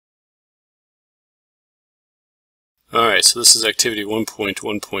Alright, so this is activity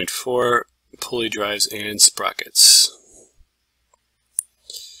 1.1.4, pulley drives and sprockets.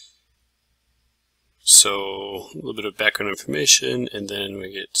 So a little bit of background information, and then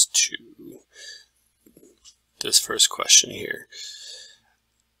we get to this first question here.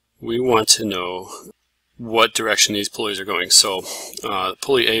 We want to know what direction these pulleys are going. So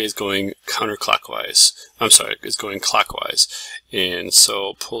pulley A is going counterclockwise. Is going clockwise. And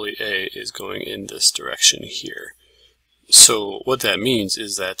so pulley A is going in this direction here. So what that means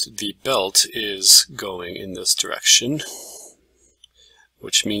is that the belt is going in this direction,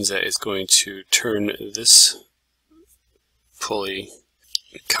 which means that it's going to turn this pulley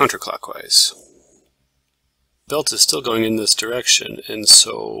counterclockwise. Belt is still going in this direction, and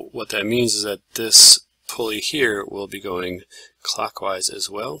so what that means is that this pulley here will be going clockwise as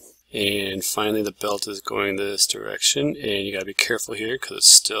well. And finally the belt is going this direction, and you gotta be careful here because it's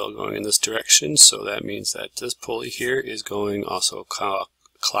still going in this direction, so that means that this pulley here is going also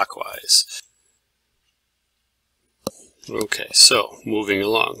clockwise. Okay, so moving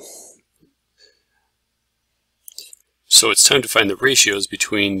along. So it's time to find the ratios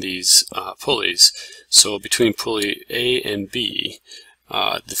between these pulleys. So between pulley A and B,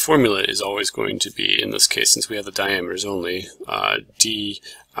 the formula is always going to be, in this case, since we have the diameters only, D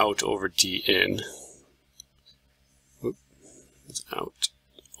out over D in. It's out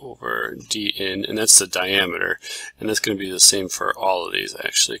over D in, and that's the diameter. And that's going to be the same for all of these,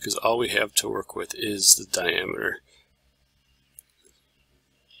 actually, because all we have to work with is the diameter.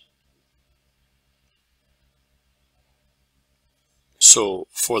 So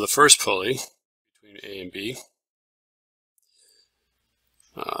for the first pulley, between A and B,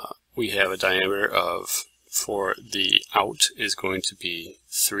 we have a diameter of, for the out is going to be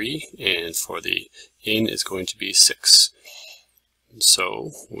 3, and for the in is going to be 6. And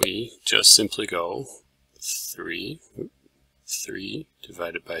so we just simply go 3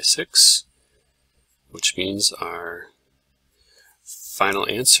 divided by 6, which means our final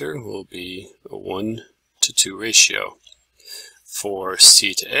answer will be a 1:2 ratio. For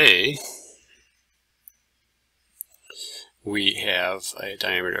C to A, we have a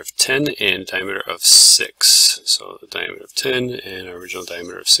diameter of 10 and a diameter of 6. So the diameter of 10 and our original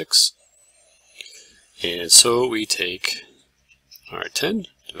diameter of 6. And so we take our 10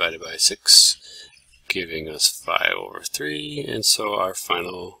 divided by 6, giving us 5 over 3. And so our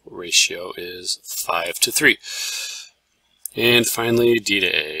final ratio is 5:3. And finally, D to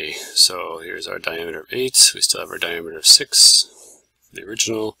A. So here's our diameter of 8. We still have our diameter of 6, the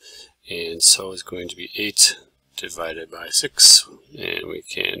original. And so it's going to be 8 divided by 6, and we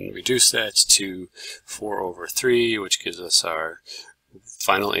can reduce that to 4 over 3, which gives us our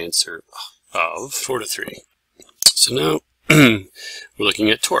final answer of 4:3. So now we're looking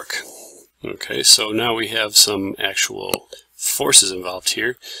at torque. Okay, so now we have some actual forces involved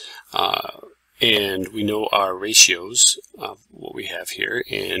here, and we know our ratios of what we have here,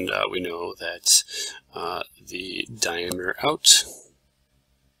 and we know that the diameter out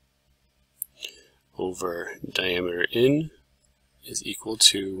over diameter in is equal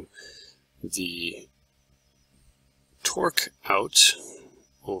to the torque out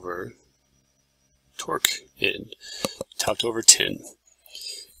over torque in, topped over 10.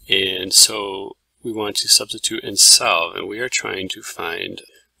 And so we want to substitute and solve, and we are trying to find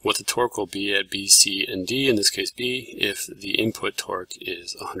what the torque will be at B, C, and D, in this case B, if the input torque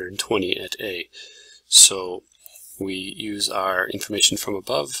is 120 at A. So we use our information from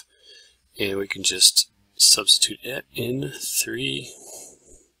above, and we can just substitute it in 3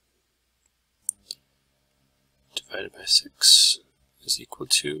 divided by 6 is equal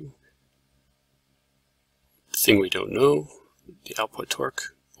to the thing we don't know, the output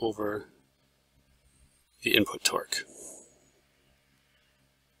torque, over the input torque.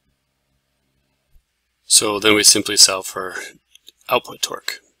 So then we simply solve for output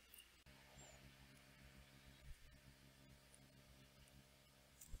torque.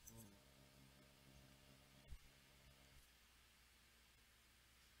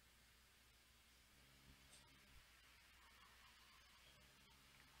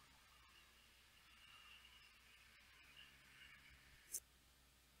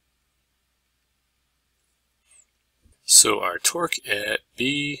 So our torque at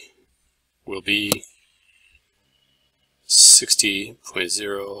B will be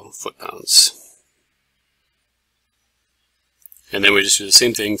 60.0 foot-pounds. And then we just do the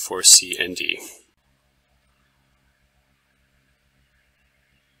same thing for C and D.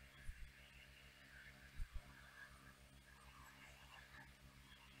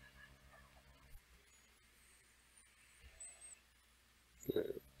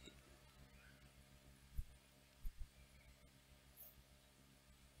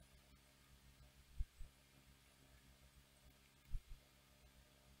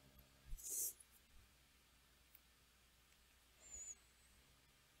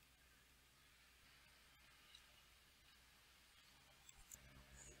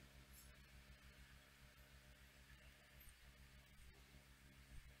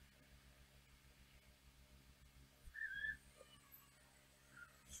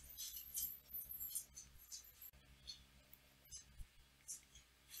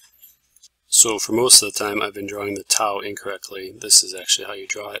 So for most of the time I've been drawing the tau incorrectly. This is actually how you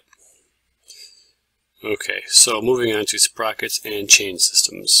draw it. Okay, so moving on to sprockets and chain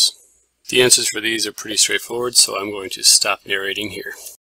systems. The answers for these are pretty straightforward, so I'm going to stop narrating here.